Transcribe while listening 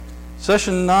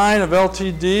Session 9 of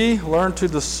LTD, Learn to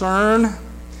Discern.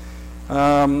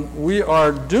 We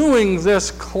are doing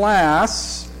this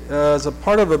class as a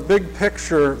part of a big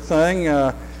picture thing.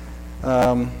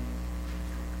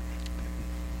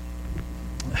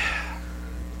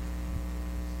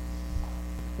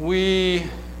 We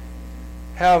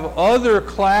have other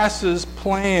classes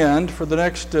planned for the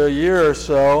next year or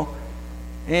so,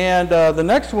 and the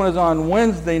next one is on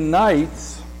Wednesday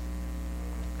nights.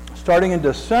 Starting in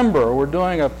December, we're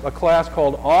doing a class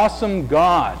called Awesome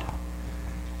God.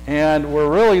 And we're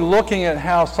really looking at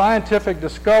how scientific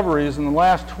discoveries in the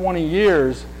last 20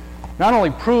 years not only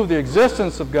prove the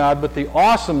existence of God, but the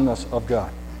awesomeness of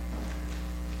God.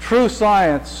 True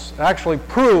science actually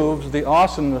proves the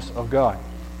awesomeness of God.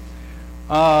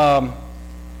 Don't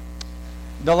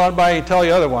let anybody tell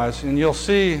you otherwise, and you'll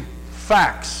see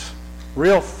facts,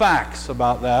 real facts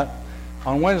about that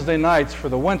on Wednesday nights for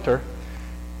the winter.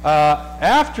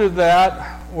 After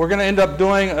that, we're going to end up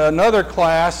doing another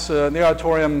class in the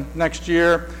auditorium next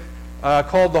year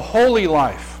called The Holy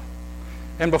Life.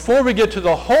 And before we get to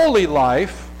the holy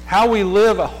life, how we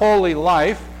live a holy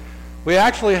life, we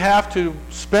actually have to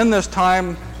spend this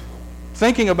time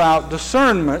thinking about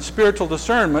discernment, spiritual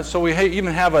discernment, so we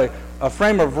even have a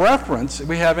frame of reference,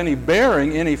 we have any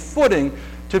bearing, any footing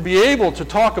to be able to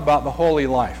talk about the holy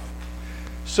life.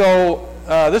 So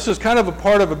this is kind of a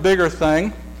part of a bigger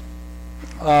thing.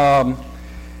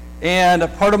 And a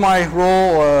part of my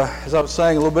role, as I was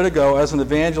saying a little bit ago, as an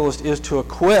evangelist is to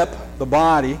equip the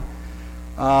body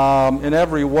in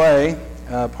every way,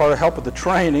 part of help with the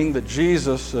training that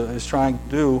Jesus is trying to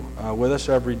do with us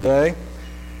every day.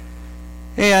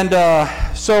 And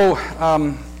so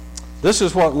this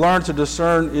is what Learn to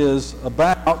Discern is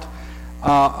about.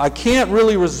 I can't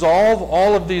really resolve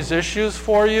all of these issues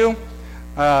for you.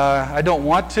 I don't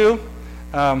want to.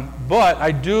 But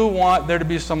I do want there to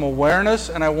be some awareness,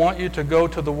 and I want you to go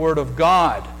to the Word of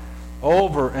God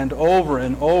over and over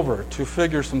and over to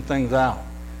figure some things out.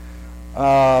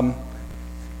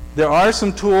 There are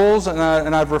some tools,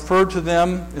 and I've referred to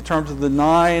them in terms of the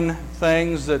 9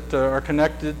 things that are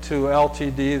connected to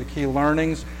LTD, the key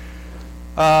learnings.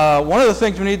 One of the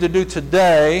things we need to do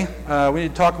today, we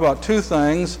need to talk about 2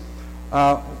 things.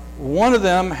 One of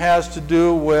them has to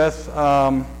do with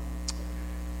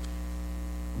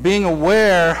being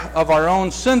aware of our own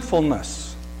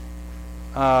sinfulness.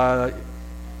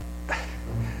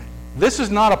 This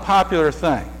is not a popular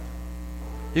thing.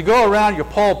 You go around, you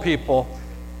poll people,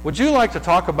 would you like to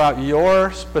talk about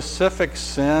your specific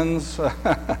sins,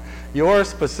 your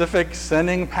specific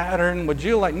sinning pattern? Would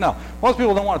you like? No, most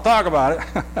people don't want to talk about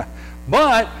it.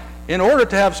 But in order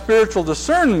to have spiritual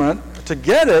discernment, to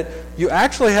get it, you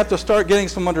actually have to start getting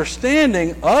some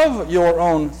understanding of your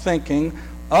own thinking,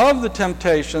 of the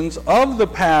temptations, of the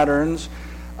patterns,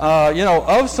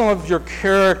 of some of your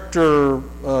character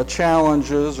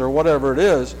challenges or whatever it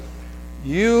is.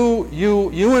 You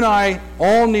and I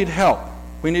all need help.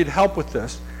 We need help with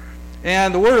this.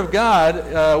 And the Word of God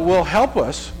will help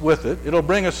us with it. It'll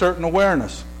bring a certain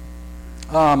awareness.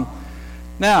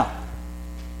 Now,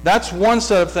 that's one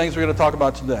set of things we're going to talk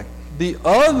about today. The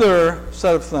other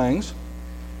set of things,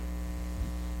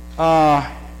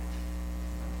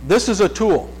 this is a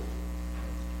tool.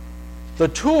 The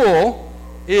tool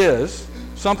is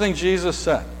something Jesus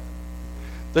said.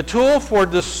 The tool for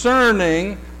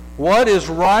discerning what is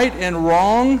right and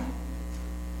wrong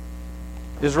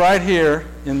is right here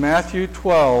in Matthew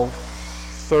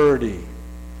 12:30.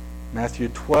 Matthew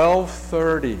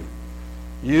 12:30.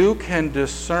 You can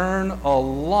discern a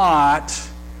lot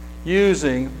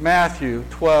using Matthew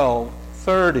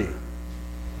 12:30.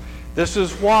 This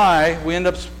is why we end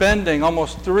up spending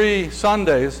almost 3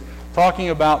 Sundays talking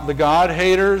about the God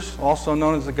haters, also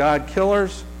known as the God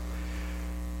killers.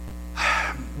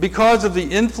 Because of the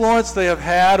influence they have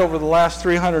had over the last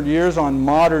 300 years on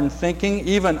modern thinking,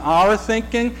 even our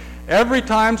thinking, every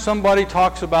time somebody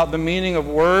talks about the meaning of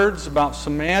words, about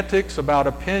semantics, about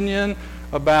opinion,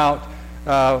 about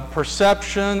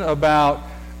perception, about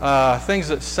things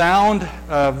that sound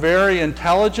very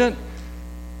intelligent,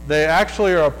 they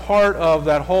actually are a part of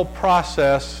that whole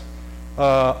process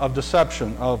of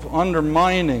deception, of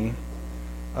undermining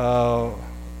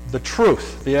the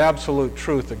truth, the absolute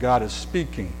truth that God is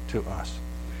speaking to us.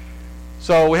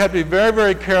 So we have to be very,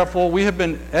 very careful. We have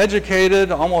been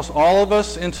educated, almost all of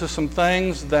us, into some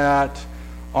things that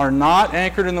are not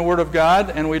anchored in the Word of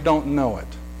God, and we don't know it.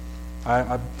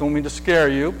 I don't mean to scare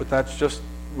you, but that's just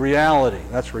reality.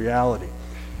 That's reality.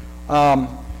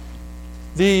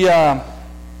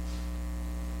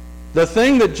 The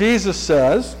thing that Jesus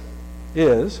says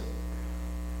is,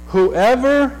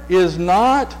 whoever is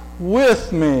not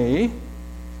with me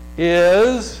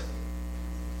is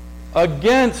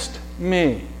against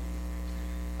me.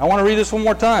 I want to read this one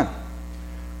more time.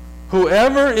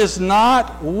 Whoever is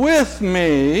not with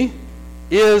me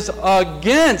is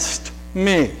against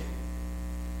me.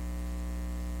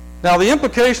 Now, the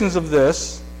implications of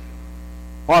this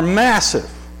are massive.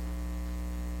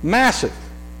 Massive.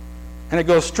 And it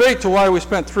goes straight to why we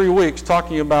spent 3 weeks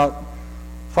talking about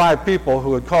 5 people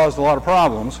who had caused a lot of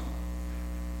problems.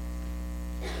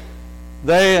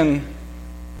 They and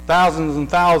thousands and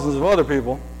thousands of other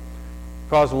people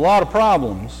caused a lot of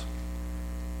problems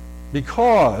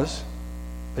because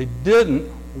they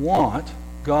didn't want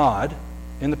God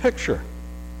in the picture.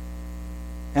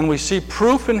 And we see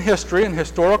proof in history and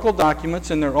historical documents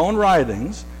in their own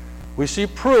writings. We see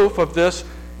proof of this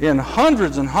in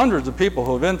hundreds and hundreds of people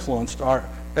who have influenced our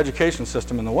education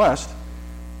system in the West,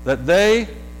 that they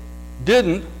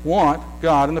didn't want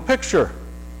God in the picture.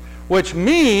 Which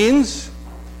means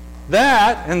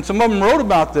that, and some of them wrote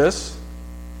about this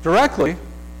directly,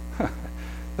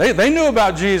 they knew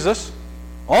about Jesus.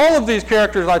 All of these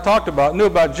characters I talked about knew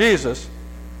about Jesus,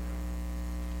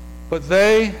 but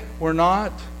they were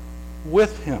not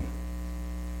with him.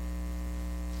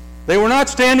 They were not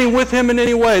standing with him in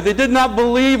any way. They did not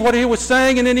believe what he was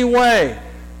saying in any way.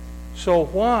 So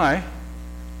why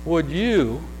would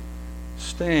you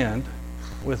stand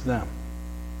with them?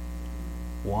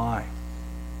 Why?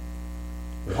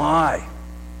 Why?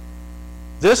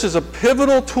 This is a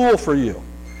pivotal tool for you.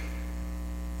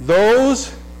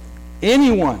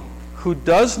 Anyone who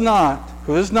is not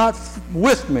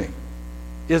with me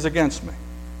is against me.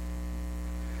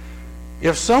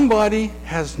 If somebody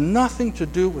has nothing to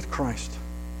do with Christ,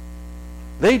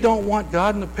 they don't want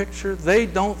God in the picture, they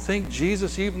don't think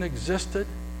Jesus even existed,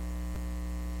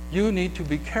 you need to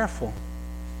be careful.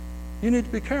 You need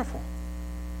to be careful.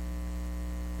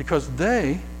 Because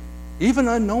they, even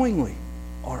unknowingly,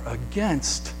 are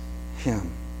against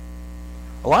him.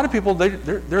 A lot of people,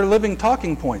 they're living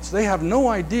talking points. They have no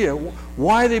idea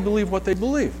why they believe what they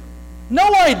believe.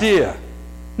 No idea.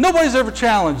 Nobody's ever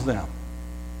challenged them.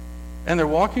 And they're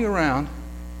walking around,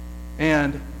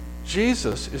 and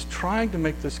Jesus is trying to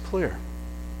make this clear.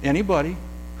 Anybody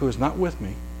who is not with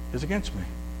me is against me.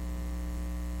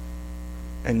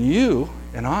 And you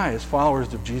and I, as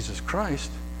followers of Jesus Christ,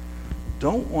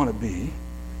 don't want to be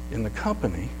in the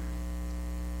company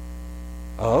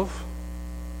of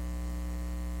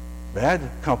bad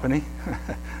company,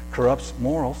 corrupts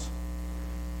morals.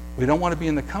 We don't want to be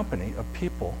in the company of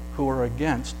people who are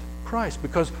against Christ,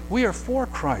 because we are for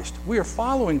Christ. We are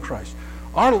following Christ.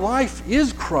 Our life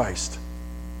is Christ.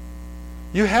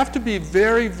 You have to be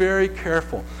very, very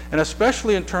careful, and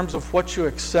especially in terms of what you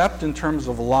accept in terms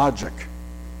of logic.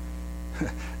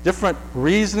 Different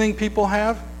reasoning people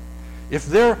have. If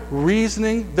their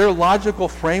reasoning, their logical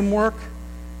framework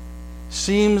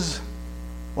seems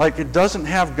like it doesn't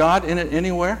have God in it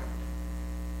anywhere,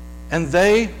 and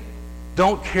they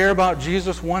don't care about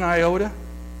Jesus one iota,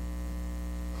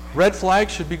 red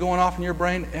flags should be going off in your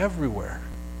brain everywhere.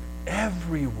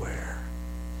 Everywhere.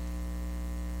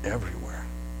 Everywhere.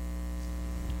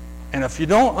 And if you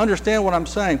don't understand what I'm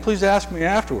saying, please ask me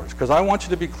afterwards, because I want you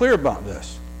to be clear about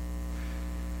this.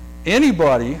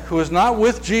 Anybody who is not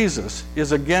with Jesus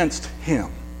is against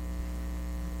him.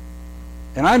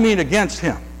 And I mean against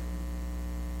him.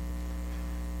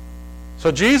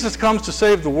 So Jesus comes to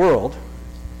save the world,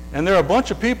 and there are a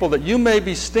bunch of people that you may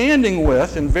be standing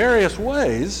with in various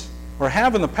ways, or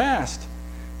have in the past.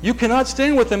 You cannot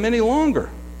stand with them any longer,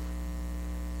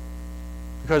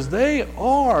 because they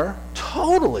are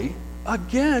totally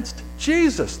against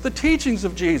Jesus, the teachings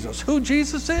of Jesus, who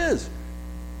Jesus is.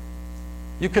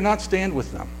 You cannot stand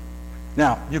with them.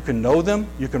 Now, you can know them,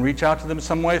 you can reach out to them in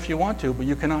some way if you want to, but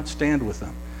you cannot stand with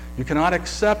them. You cannot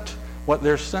accept what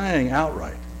they're saying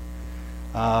outright.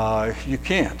 You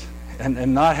can't,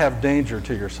 and not have danger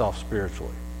to yourself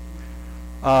spiritually.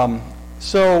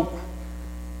 So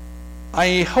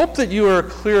I hope that you are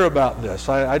clear about this.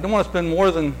 I don't want to spend more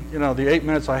than the 8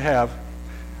 minutes I have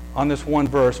on this one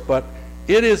verse, but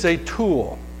it is a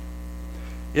tool.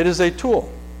 It is a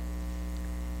tool.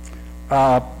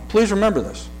 Please remember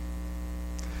this.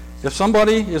 If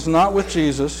somebody is not with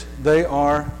Jesus, they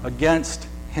are against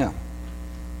him.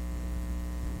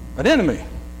 An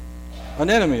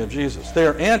enemy of Jesus. They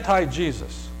are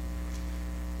anti-Jesus.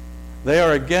 They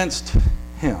are against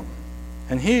him.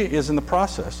 And he is in the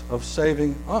process of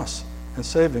saving us and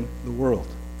saving the world.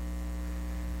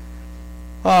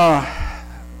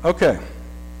 Okay.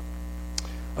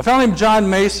 A fellow named John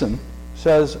Mason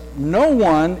says, no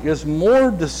one is more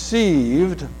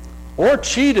deceived or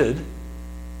cheated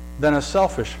than a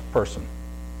selfish person.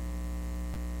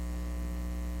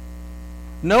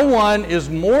 No one is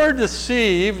more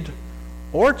deceived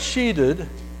or cheated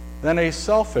than a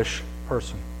selfish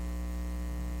person.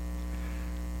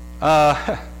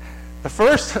 The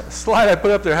first slide I put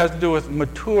up there has to do with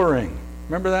maturing.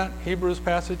 Remember that Hebrews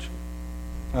passage?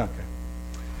 Okay.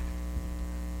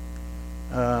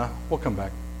 We'll come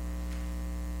back.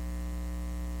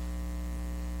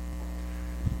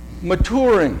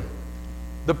 Maturing.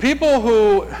 The people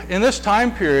who, in this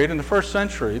time period, in the first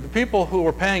century, the people who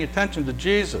were paying attention to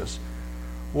Jesus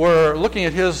were looking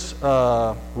at his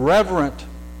reverent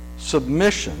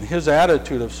submission, his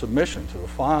attitude of submission to the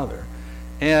Father.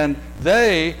 And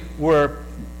they were,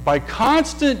 by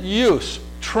constant use,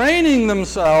 training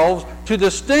themselves to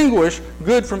distinguish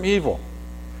good from evil.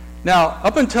 Now,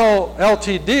 up until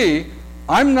LTD,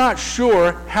 I'm not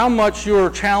sure how much you were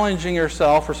challenging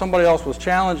yourself or somebody else was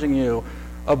challenging you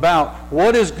about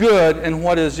what is good and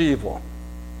what is evil.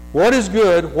 What is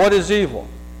good, what is evil.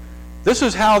 This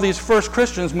is how these first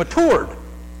Christians matured.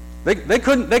 They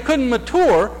couldn't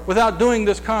mature without doing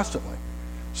this constantly.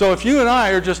 So if you and I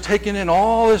are just taking in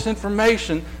all this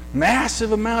information,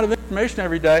 massive amount of information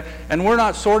every day, and we're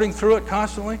not sorting through it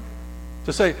constantly,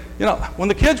 to say, when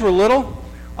the kids were little,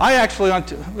 I actually,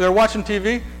 they're watching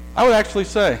TV, I would actually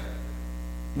say,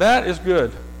 that is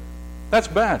good. That's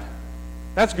bad.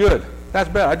 That's good. That's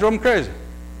bad. I drove them crazy.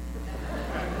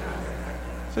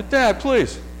 I said, Dad,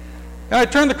 please. And I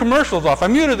turned the commercials off. I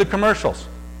muted the commercials.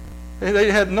 They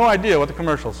had no idea what the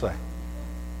commercials say.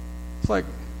 It's like,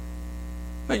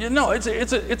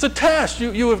 it's a test.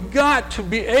 You have got to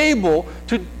be able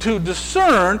to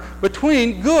discern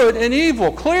between good and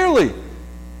evil clearly.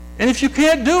 And if you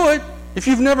can't do it, if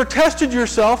you've never tested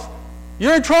yourself,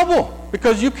 you're in trouble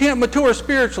because you can't mature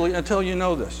spiritually until you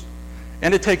know this.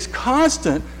 And it takes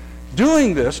constant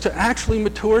doing this to actually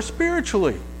mature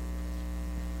spiritually.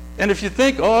 And if you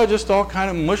think, it just all kind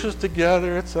of mushes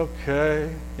together, it's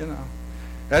okay,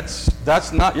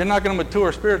 that's not, you're not going to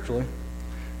mature spiritually.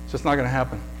 It's just not going to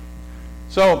happen.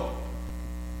 So,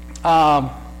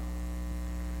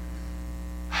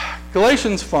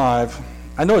 Galatians 5,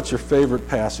 I know it's your favorite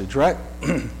passage, right?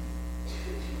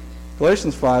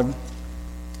 Galatians 5.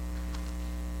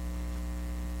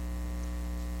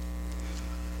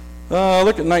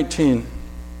 Look at 19.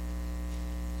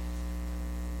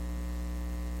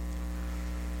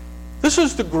 This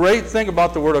is the great thing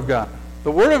about the Word of God.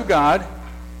 The Word of God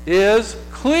is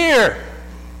clear.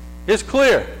 It's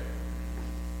clear.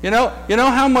 You know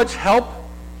how much help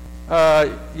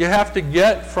you have to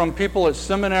get from people at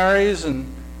seminaries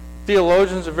and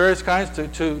theologians of various kinds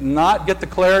to not get the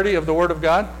clarity of the Word of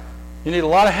God? You need a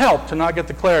lot of help to not get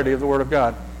the clarity of the Word of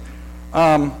God.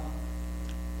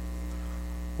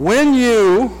 When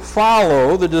you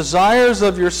follow the desires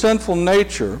of your sinful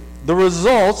nature, the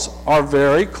results are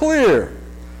very clear.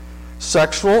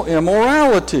 Sexual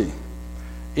immorality,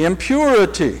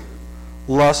 impurity,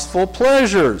 lustful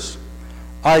pleasures,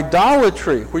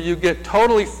 idolatry, where you get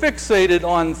totally fixated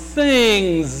on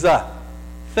things,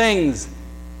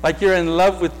 like you're in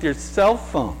love with your cell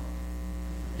phone.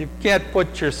 You can't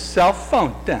put your cell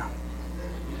phone down.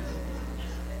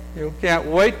 You can't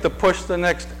wait to push the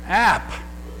next app.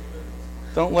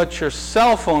 Don't let your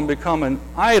cell phone become an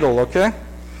idol, okay?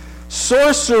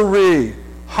 Sorcery,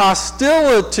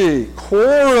 hostility,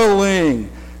 quarreling,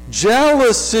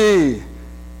 jealousy.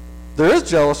 There is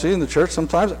jealousy in the church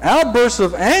sometimes. Outbursts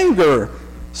of anger,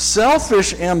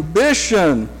 selfish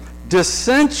ambition,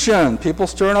 dissension, people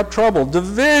stirring up trouble,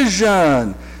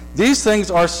 division. These things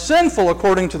are sinful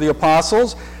according to the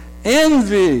apostles.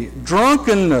 Envy,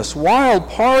 drunkenness, wild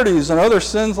parties, and other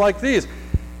sins like these.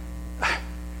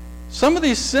 Some of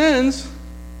these sins,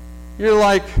 you're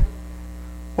like,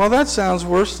 well, that sounds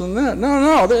worse than that.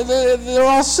 No, they're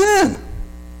all sin.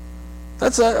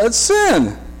 That's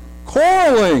sin.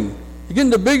 Quarreling. You get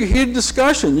into big heated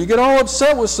discussion. You get all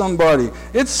upset with somebody.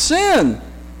 It's sin.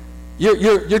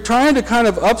 You're trying to kind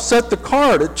of upset the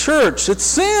cart at church. It's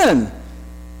sin.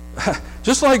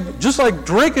 Just like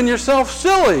drinking yourself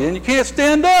silly and you can't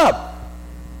stand up.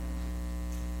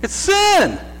 It's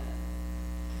sin.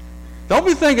 Don't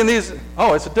be thinking it's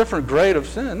a different grade of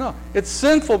sin. No, it's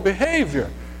sinful behavior.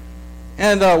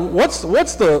 And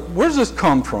where's this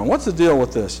come from? What's the deal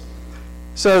with this?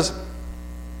 He says,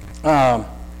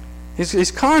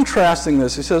 he's contrasting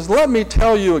this. He says, let me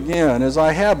tell you again, as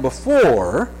I have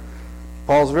before,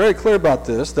 Paul's very clear about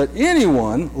this, that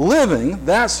anyone living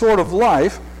that sort of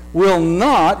life will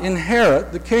not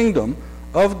inherit the kingdom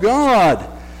of God.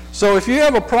 So if you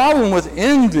have a problem with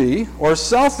envy or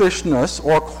selfishness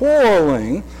or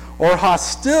quarreling or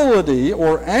hostility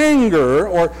or anger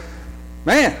or,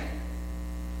 man,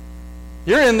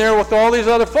 you're in there with all these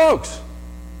other folks.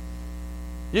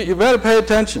 You better pay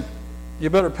attention. You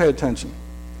better pay attention.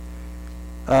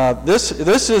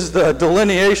 This is the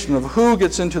delineation of who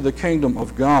gets into the kingdom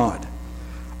of God.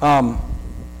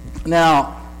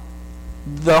 Now,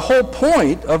 the whole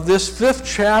point of this 5th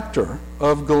chapter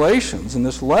of Galatians in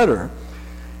this letter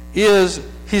is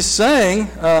he's saying,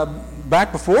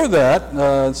 back before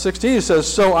that, 16, he says,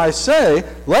 "So I say,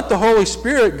 let the Holy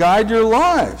Spirit guide your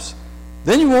lives.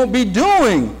 Then you won't be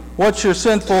doing what your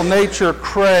sinful nature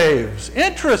craves."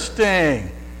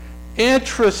 Interesting.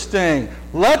 Interesting.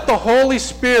 Let the Holy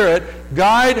Spirit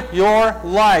guide your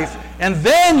life, and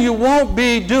then you won't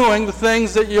be doing the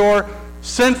things that your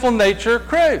sinful nature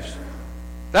craves.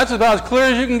 That's about as clear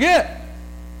as you can get.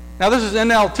 Now, this is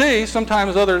NLT.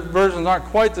 Sometimes other versions aren't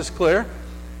quite this clear.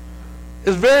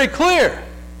 It's very clear.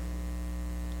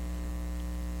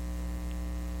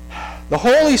 The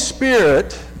Holy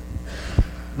Spirit,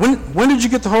 when did you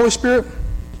get the Holy Spirit?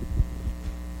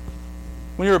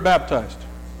 When you were baptized,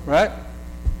 right?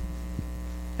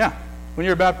 Yeah, when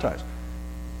you were baptized.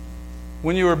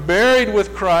 When you were buried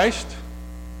with Christ,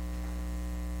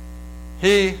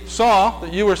 He saw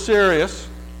that you were serious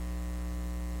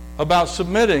about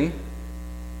submitting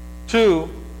to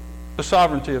the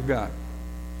sovereignty of God.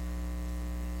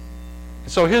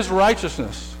 So His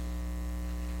righteousness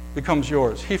becomes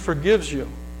yours. He forgives you.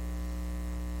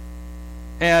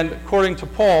 And according to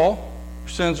Paul, your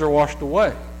sins are washed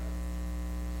away.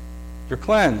 You're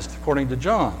cleansed. According to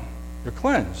John, you're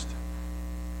cleansed.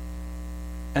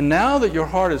 And now that your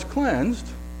heart is cleansed,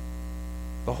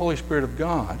 the Holy Spirit of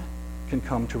God can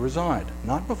come to reside.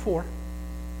 Not before.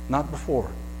 Not before.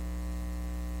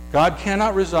 God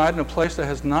cannot reside in a place that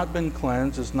has not been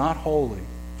cleansed, is not holy.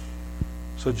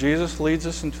 So Jesus leads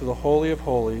us into the Holy of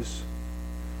Holies.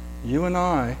 You and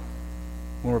I,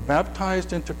 when we're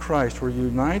baptized into Christ, we're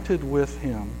united with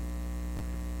Him.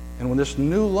 And when this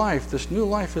new life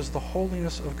is the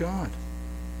holiness of God.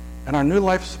 And our new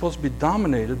life is supposed to be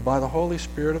dominated by the Holy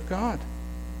Spirit of God.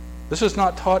 This is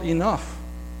not taught enough.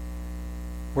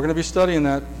 We're going to be studying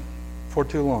that for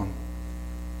too long.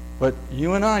 But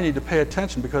you and I need to pay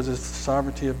attention because it's the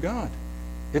sovereignty of God.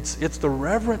 It's the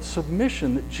reverent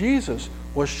submission that Jesus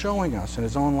was showing us in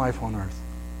His own life on earth.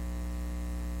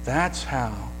 That's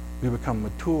how we become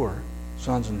mature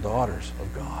sons and daughters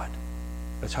of God.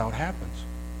 That's how it happens.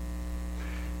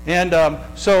 And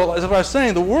so, as I was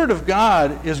saying, the Word of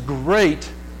God is great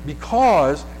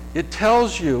because it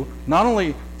tells you not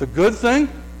only the good thing,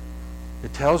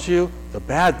 it tells you the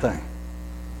bad thing.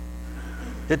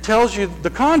 It tells you the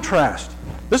contrast.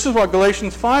 This is what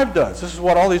Galatians 5 does. This is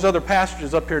what all these other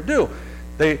passages up here do.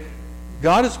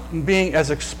 God is being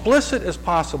as explicit as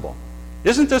possible.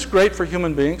 Isn't this great for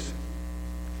human beings?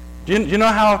 Do you know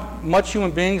how much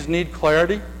human beings need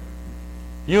clarity?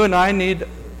 You and I need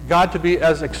God to be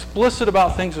as explicit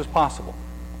about things as possible,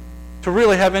 to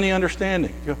really have any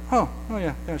understanding. You go, oh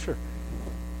yeah, sure.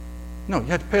 No, you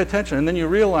have to pay attention, and then you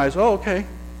realize, okay,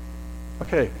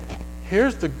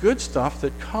 here's the good stuff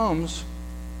that comes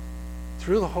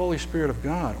through the Holy Spirit of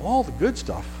God. All the good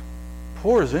stuff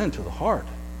pours into the heart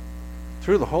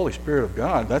through the Holy Spirit of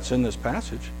God. That's in this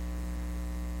passage.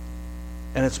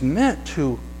 And it's meant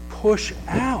to push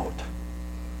out.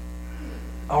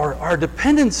 Our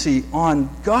dependency on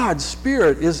God's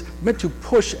Spirit is meant to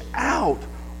push out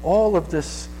all of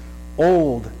this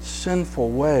old,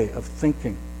 sinful way of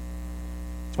thinking.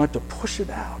 It's meant to push it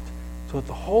out so that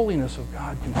the holiness of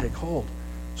God can take hold,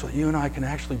 so that you and I can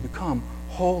actually become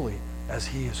holy as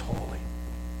He is holy.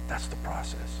 That's the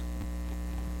process.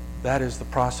 That is the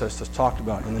process that's talked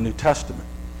about in the New Testament.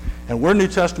 And we're New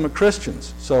Testament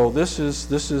Christians, so this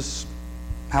is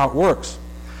how it works.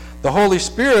 The Holy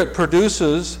Spirit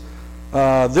produces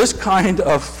this kind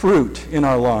of fruit in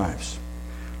our lives.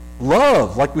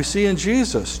 Love, like we see in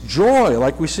Jesus. Joy,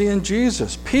 like we see in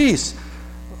Jesus. Peace,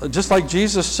 just like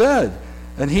Jesus said,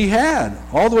 and He had,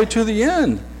 all the way to the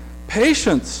end.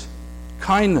 Patience,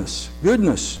 kindness,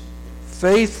 goodness,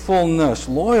 faithfulness,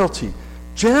 loyalty,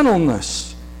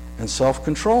 gentleness, and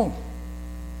self-control.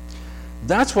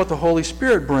 That's what the Holy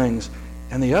Spirit brings,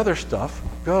 and the other stuff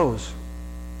goes.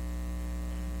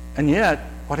 And yet,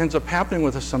 what ends up happening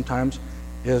with us sometimes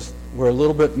is we're a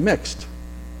little bit mixed.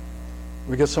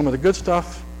 We get some of the good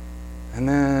stuff, and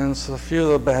then a few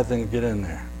of the bad things get in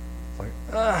there. It's like,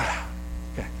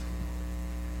 okay.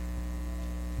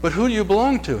 But who do you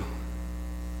belong to?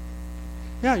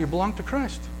 Yeah, you belong to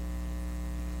Christ,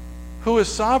 who is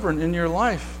sovereign in your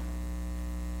life.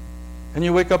 And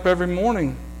you wake up every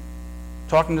morning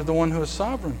talking to the one who is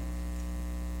sovereign.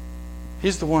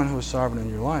 He's the one who is sovereign in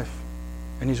your life.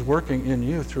 And He's working in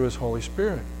you through His Holy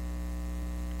Spirit.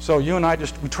 So you and I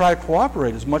we try to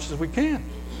cooperate as much as we can.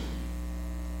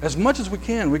 As much as we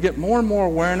can. We get more and more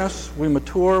awareness. We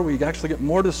mature. We actually get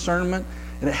more discernment.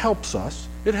 And it helps us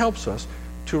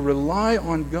to rely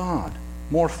on God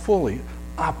more fully,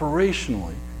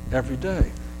 operationally, every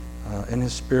day in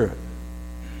His Spirit.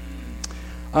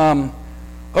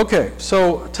 Okay,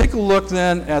 so take a look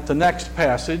then at the next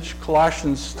passage,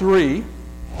 Colossians 3.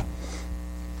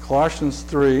 Colossians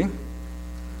 3.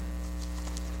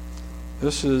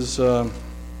 This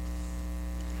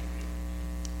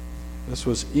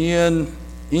was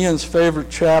Ian's favorite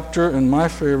chapter and my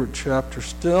favorite chapter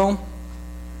still.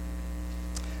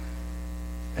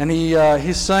 And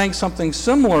he's saying something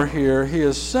similar here. He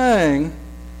is saying,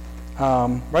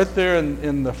 right there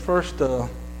in the first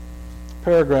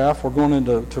paragraph, we're going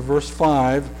into verse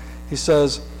 5, he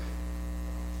says,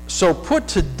 "So put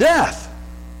to death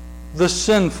the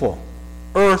sinful,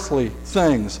 earthly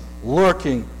things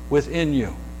lurking within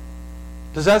you."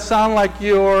 Does that sound like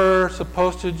you're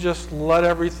supposed to just let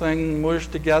everything mush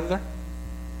together?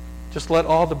 Just let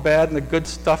all the bad and the good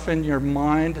stuff in your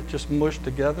mind just mush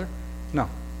together? No.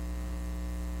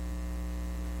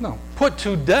 No. Put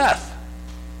to death.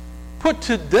 Put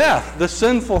to death the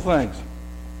sinful things.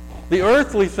 The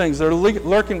earthly things that are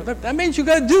lurking. That means you've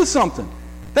got to do something.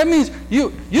 That means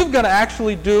you've got to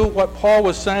actually do what Paul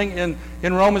was saying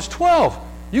in Romans 12.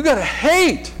 You've got to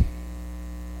hate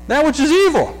that which is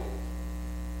evil.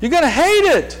 You've got to hate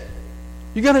it.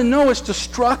 You've got to know it's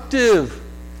destructive.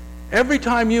 Every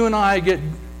time you and I get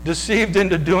deceived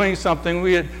into doing something,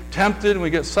 we get tempted and we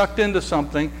get sucked into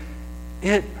something,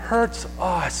 it hurts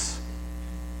us.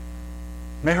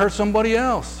 It may hurt somebody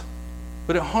else,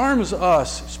 but it harms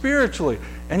us spiritually.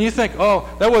 And you think, oh,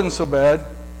 that wasn't so bad,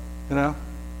 you know.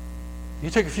 You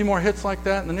take a few more hits like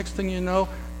that, and the next thing you know,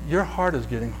 your heart is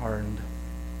getting hardened,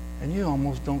 and you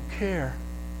almost don't care.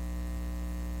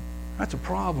 That's a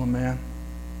problem, man.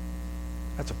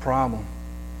 That's a problem.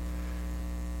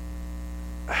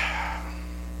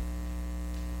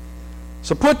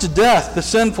 So put to death the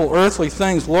sinful earthly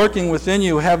things lurking within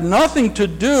you have nothing to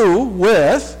do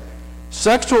with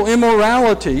sexual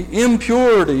immorality,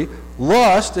 impurity,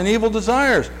 lust, and evil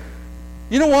desires.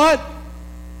 You know what?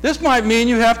 This might mean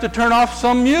you have to turn off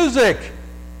some music.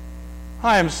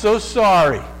 I am so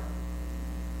sorry.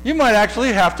 You might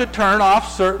actually have to turn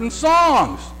off certain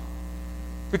songs.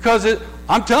 Because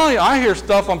I'm telling you, I hear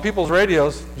stuff on people's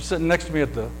radios. They're sitting next to me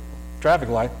at the traffic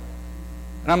light.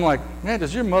 And I'm like, man,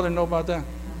 does your mother know about that?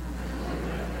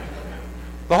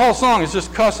 The whole song is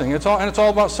just cussing. It's all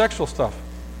about sexual stuff.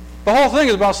 The whole thing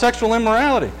is about sexual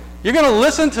immorality. You're going to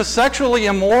listen to sexually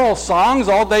immoral songs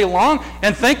all day long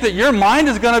and think that your mind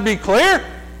is going to be clear?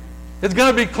 It's going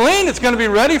to be clean? It's going to be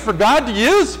ready for God to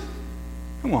use?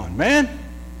 Come on, man.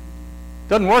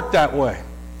 Doesn't work that way.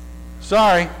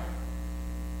 Sorry.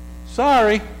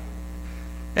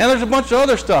 And there's a bunch of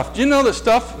other stuff. Do you know that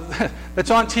stuff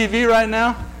that's on TV right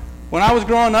now? When I was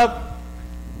growing up,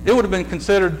 it would have been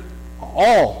considered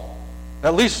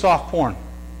at least soft porn.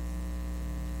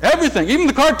 Everything, even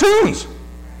the cartoons.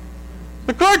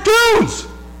 The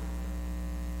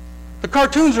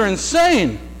cartoons are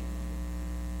insane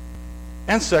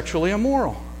and sexually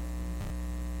immoral.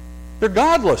 They're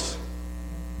godless.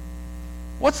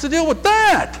 What's the deal with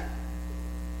that?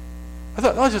 I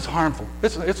thought, oh, it's just harmful.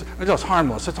 It's just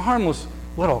harmless. It's a harmless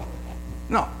little...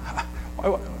 No.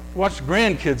 I watch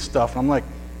grandkids stuff, and I'm like,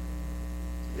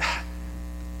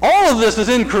 all of this is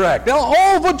incorrect.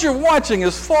 All of what you're watching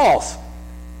is false.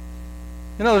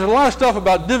 You know, there's a lot of stuff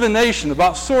about divination,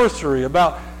 about sorcery,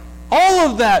 about all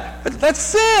of that. That's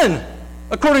sin.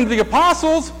 According to the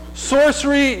apostles,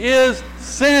 sorcery is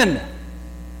sin.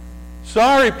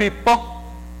 Sorry, people.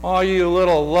 All you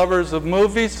little lovers of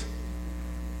movies.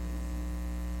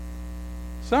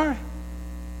 Sorry.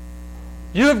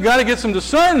 You have got to get some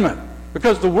discernment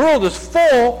because the world is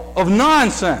full of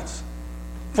nonsense.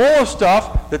 Full of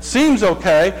stuff that seems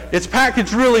okay. It's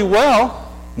packaged really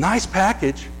well. Nice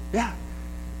package. Yeah.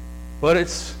 But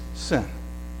it's sin.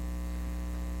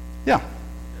 Yeah.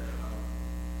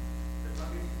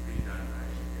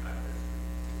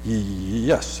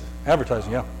 Yes.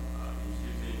 Advertising, yeah.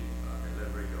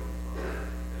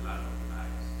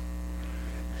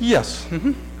 Yes.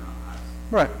 Mm-hmm.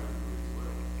 Right.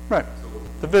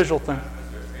 The visual thing.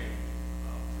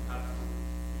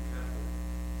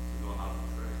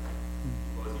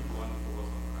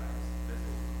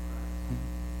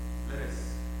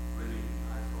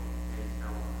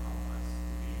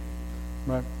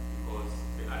 Right. Because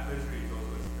the adversary is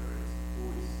also a spirit who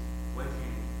is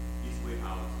working his way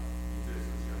out into the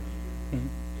social media.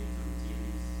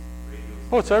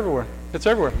 Oh, it's everywhere. It's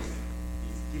everywhere.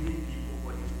 He's giving people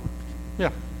what he wants.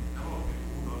 Yeah. Now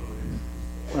people who don't know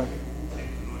this. Right. People who claim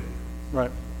to know this.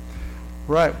 Right.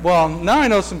 Right. Well, now I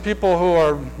know some people who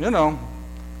are,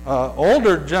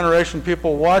 older generation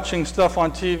people watching stuff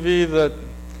on TV that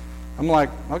I'm like,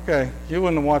 okay, you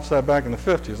wouldn't have watched that back in the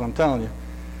 50s, I'm telling you.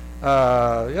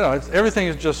 Everything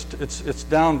is just, it's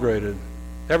downgraded.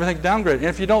 Everything's downgraded. And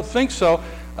if you don't think so,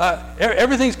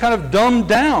 everything's kind of dumbed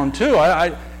down, too.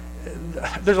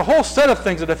 There's a whole set of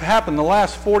things that have happened in the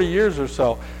last 40 years or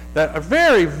so that are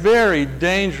very, very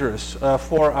dangerous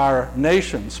for our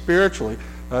nation spiritually.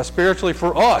 Spiritually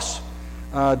for us,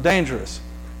 dangerous.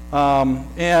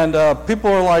 And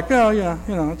people are like, oh, yeah,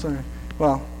 it's all right.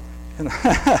 Well,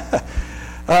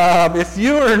 if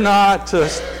you are not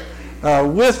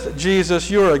with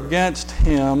Jesus, you're against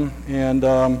him. And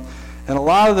a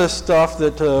lot of this stuff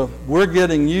that we're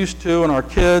getting used to, and our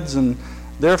kids and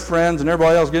their friends and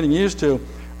everybody else getting used to,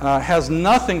 has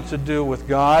nothing to do with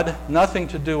God, nothing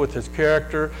to do with his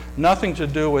character, nothing to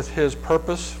do with his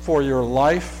purpose for your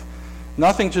life.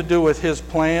 Nothing to do with his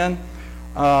plan,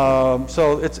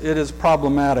 so it is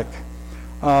problematic.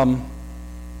 The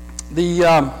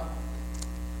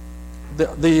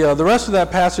rest of that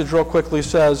passage real quickly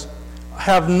says,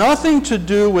 have nothing to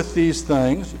do with these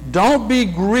things. Don't be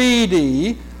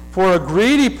greedy, for a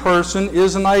greedy person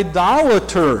is an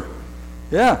idolater.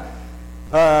 Yeah.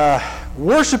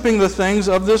 Worshiping the things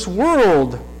of this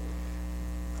world.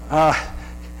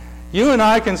 You and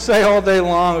I can say all day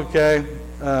long, okay,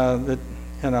 that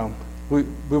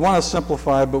we want to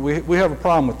simplify, but we have a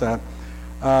problem with that.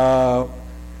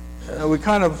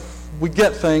 We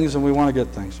get things and we want to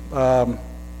get things, and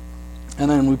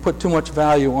then we put too much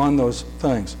value on those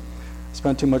things,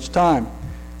 spend too much time.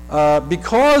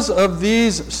 Because of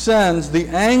these sins, the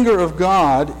anger of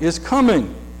God is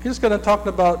coming. He's going to talk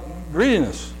about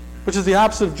greediness, which is the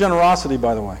opposite of generosity,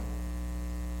 by the way.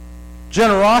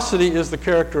 Generosity is the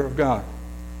character of God.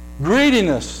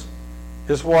 Greediness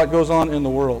is what goes on in the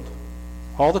world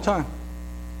all the time.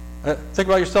 Think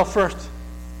about yourself first.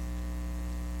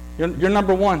 You're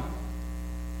number one.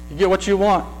 You get what you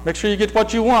want. Make sure you get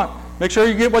what you want. Make sure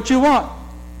you get what you want.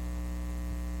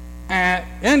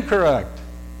 Incorrect.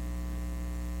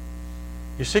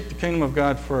 You seek the kingdom of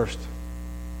God first,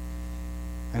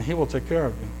 and he will take care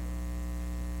of you.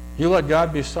 You let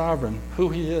God be sovereign, who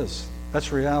he is.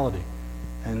 That's reality.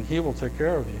 And he will take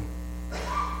care of you.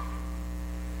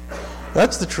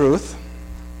 That's the truth.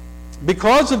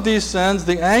 Because of these sins,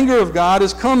 the anger of God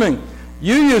is coming.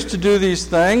 You used to do these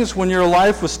things when your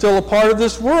life was still a part of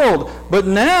this world. But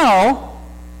now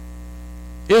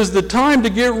is the time to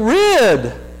get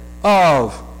rid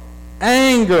of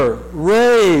anger,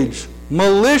 rage,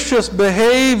 malicious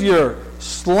behavior,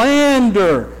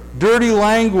 slander, dirty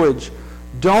language.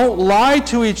 Don't lie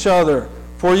to each other,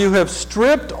 for you have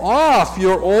stripped off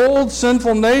your old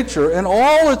sinful nature and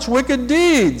all its wicked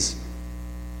deeds.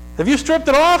 Have you stripped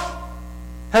it off?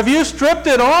 Have you stripped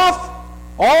it off?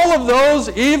 All of those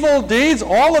evil deeds,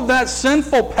 all of that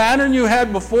sinful pattern you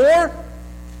had before?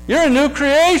 You're a new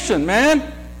creation,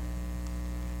 man.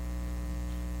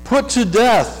 Put to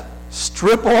death.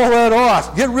 Strip all that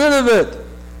off. Get rid of it.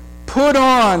 Put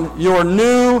on your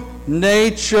new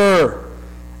nature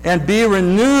and be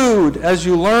renewed as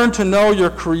you learn to know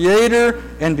your Creator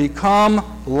and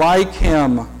become like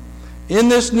him. In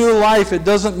this new life, it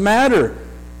doesn't matter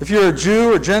if you're a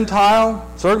Jew or Gentile,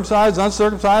 circumcised,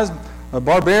 uncircumcised, a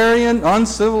barbarian,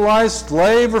 uncivilized,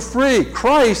 slave, or free.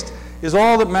 Christ is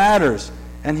all that matters,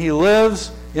 and he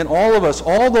lives in all of us,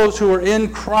 all those who are in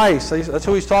Christ. That's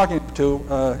who he's talking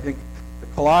to in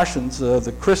Colossians,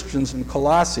 the Christians in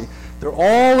Colossae. They're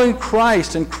all in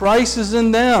Christ, and Christ is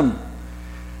in them.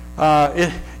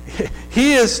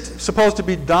 He is supposed to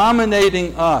be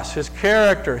dominating us. His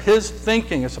character, his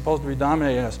thinking is supposed to be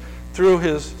dominating us through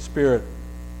his Spirit.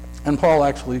 And Paul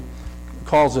actually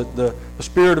calls it the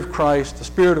Spirit of Christ, the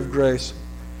Spirit of grace.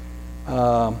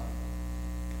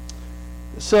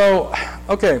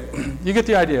 Okay, you get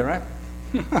the idea, right?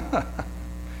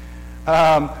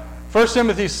 1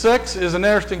 Timothy 6 is an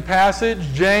interesting passage.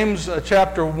 James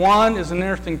chapter 1 is an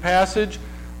interesting passage.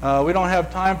 We don't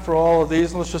have time for all of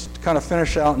these. Let's just kind of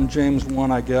finish out in James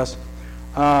 1, I guess.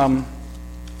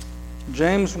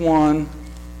 James 1.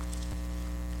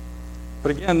 But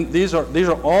again, these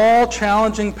are all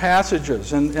challenging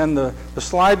passages. And the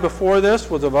slide before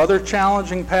this was of other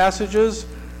challenging passages.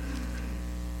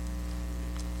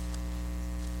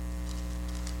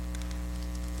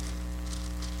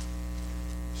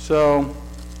 So,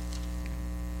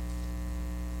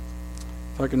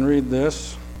 if I can read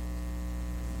this.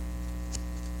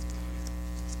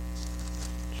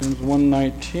 James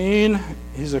 1:19.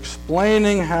 He's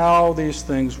explaining how these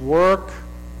things work.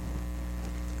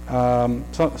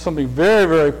 Something very,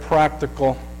 very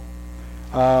practical.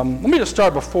 Let me just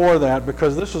start before that,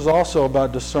 because this is also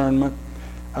about discernment.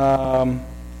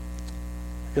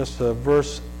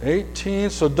 Verse 18.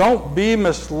 So don't be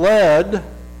misled.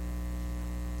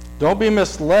 Don't be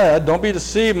misled. Don't be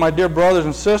deceived, my dear brothers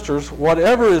and sisters.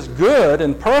 Whatever is good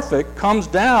and perfect comes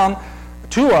down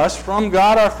to us from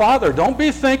God our Father. Don't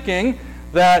be thinking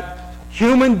that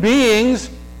human beings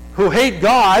who hate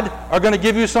God are going to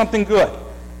give you something good.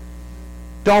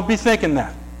 Don't be thinking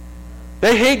that.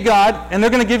 They hate God and they're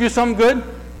going to give you something good?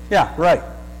 Yeah, right.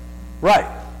 Right.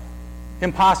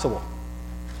 Impossible.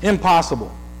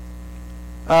 Impossible.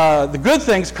 The good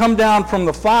things come down from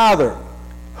the Father,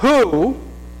 who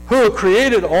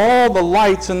created all the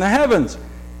lights in the heavens.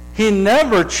 He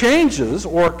never changes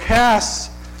or casts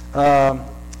a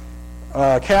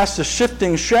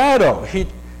shifting shadow.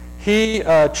 He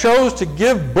chose to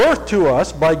give birth to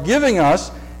us by giving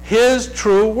us His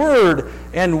true word.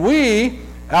 And we,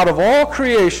 out of all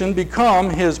creation, become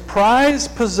His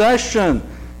prized possession.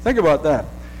 Think about that.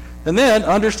 And then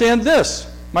understand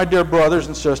this, my dear brothers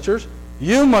and sisters.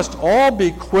 You must all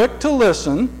be quick to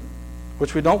listen,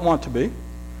 which we don't want to be.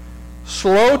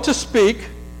 Slow to speak,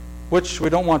 which we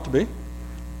don't want to be.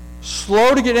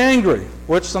 Slow to get angry,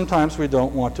 which sometimes we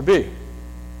don't want to be.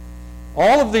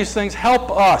 All of these things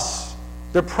help us.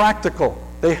 They're practical.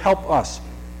 They help us.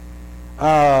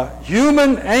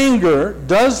 Human anger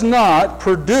does not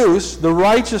produce the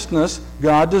righteousness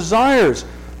God desires.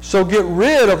 So get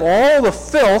rid of all the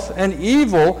filth and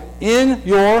evil in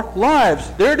your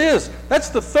lives. There it is. That's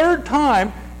the third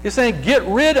time He's saying get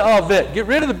rid of it. Get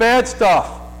rid of the bad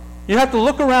stuff. You have to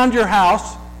look around your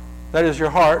house, that is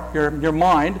your heart, your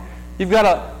mind. You've got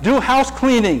to do house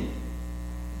cleaning.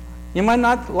 You might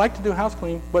not like to do house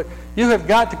cleaning, but you have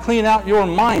got to clean out your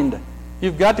mind.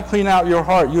 You've got to clean out your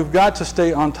heart. You've got to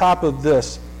stay on top of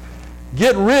this.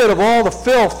 Get rid of all the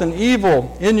filth and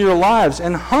evil in your lives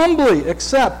and humbly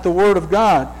accept the Word of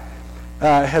God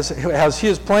as He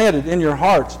has planted in your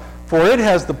hearts, for it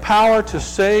has the power to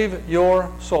save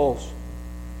your souls.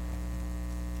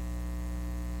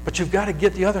 But you've got to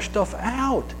get the other stuff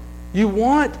out. You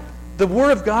want the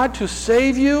Word of God to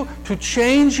save you, to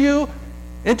change you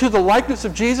into the likeness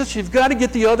of Jesus. You've got to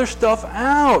get the other stuff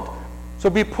out. So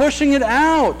be pushing it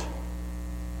out.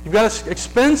 You've got to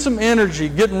expend some energy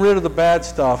getting rid of the bad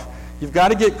stuff. You've got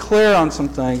to get clear on some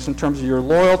things in terms of your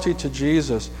loyalty to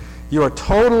Jesus. You are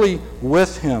totally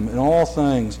with Him in all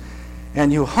things.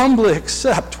 And you humbly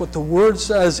accept what the Word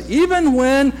says, even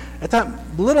when at that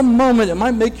little moment it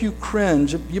might make you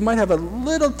cringe. You might have a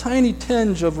little tiny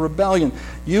tinge of rebellion.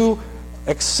 You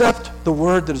accept the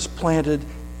Word that is planted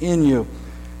in you.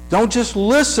 Don't just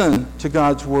listen to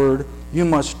God's Word. You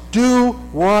must do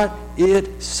what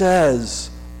it says.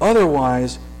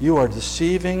 Otherwise, you are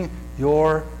deceiving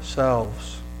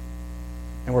yourselves.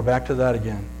 And we're back to that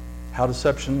again. How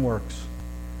deception works.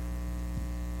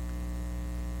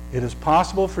 It is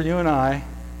possible for you and I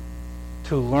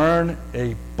to learn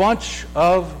a bunch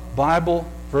of Bible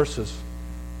verses,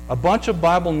 a bunch of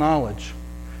Bible knowledge,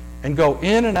 and go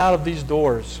in and out of these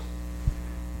doors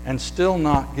and still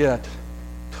not get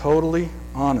totally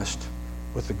honest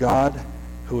with the God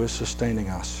who is sustaining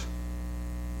us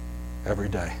every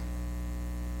day.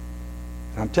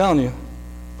 And I'm telling you,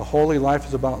 the holy life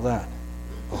is about that.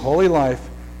 The holy life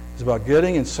is about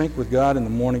getting in sync with God in the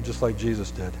morning just like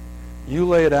Jesus did. You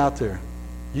lay it out there.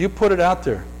 You put it out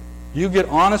there. You get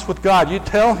honest with God. You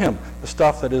tell Him the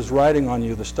stuff that is riding on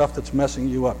you, the stuff that's messing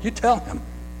you up. You tell Him.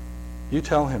 You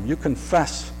tell Him. You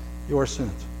confess your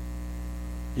sins.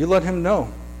 You let Him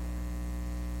know.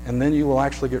 And then you will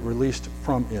actually get released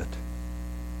from it.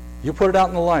 You put it out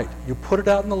in the light. You put it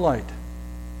out in the light.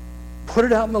 Put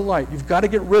it out in the light. You've got to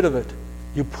get rid of it.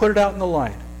 You put it out in the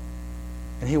light.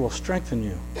 And He will strengthen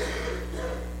you.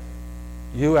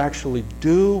 You actually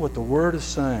do what the Word is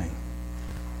saying.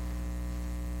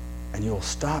 And you'll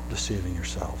stop deceiving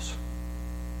yourselves.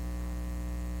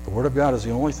 The Word of God is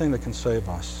the only thing that can save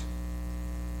us.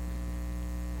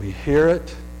 We hear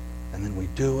it, and then we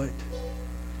do it,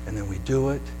 and then we do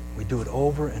it. We do it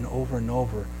over and over and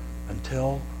over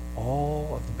until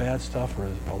all of the bad stuff, or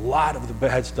a lot of the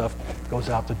bad stuff, goes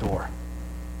out the door.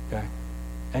 Okay?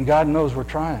 And God knows we're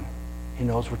trying. He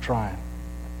knows we're trying.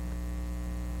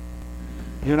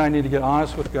 You and I need to get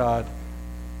honest with God.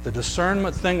 The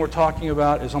discernment thing we're talking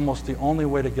about is almost the only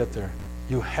way to get there.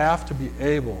 You have to be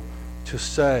able to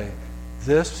say,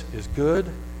 this is good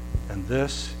and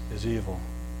this is evil.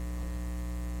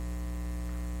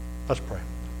 Let's pray.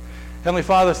 Heavenly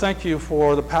Father, thank you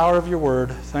for the power of your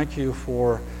word. Thank you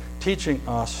for teaching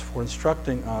us, for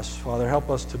instructing us. Father,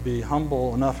 help us to be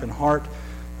humble enough in heart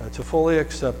to fully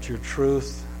accept your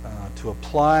truth, to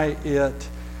apply it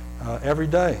every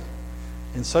day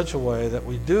in such a way that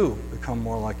we do become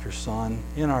more like your Son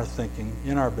in our thinking,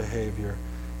 in our behavior,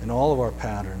 in all of our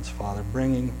patterns, Father,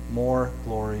 bringing more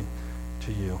glory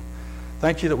to you.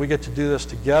 Thank you that we get to do this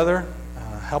together.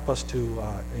 Help us to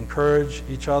encourage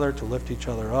each other, to lift each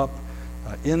other up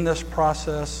in this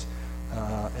process,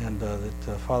 and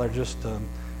that, Father, just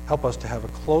help us to have a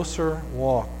closer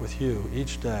walk with you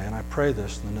each day. And I pray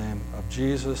this in the name of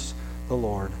Jesus the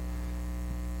Lord.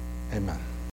 Amen.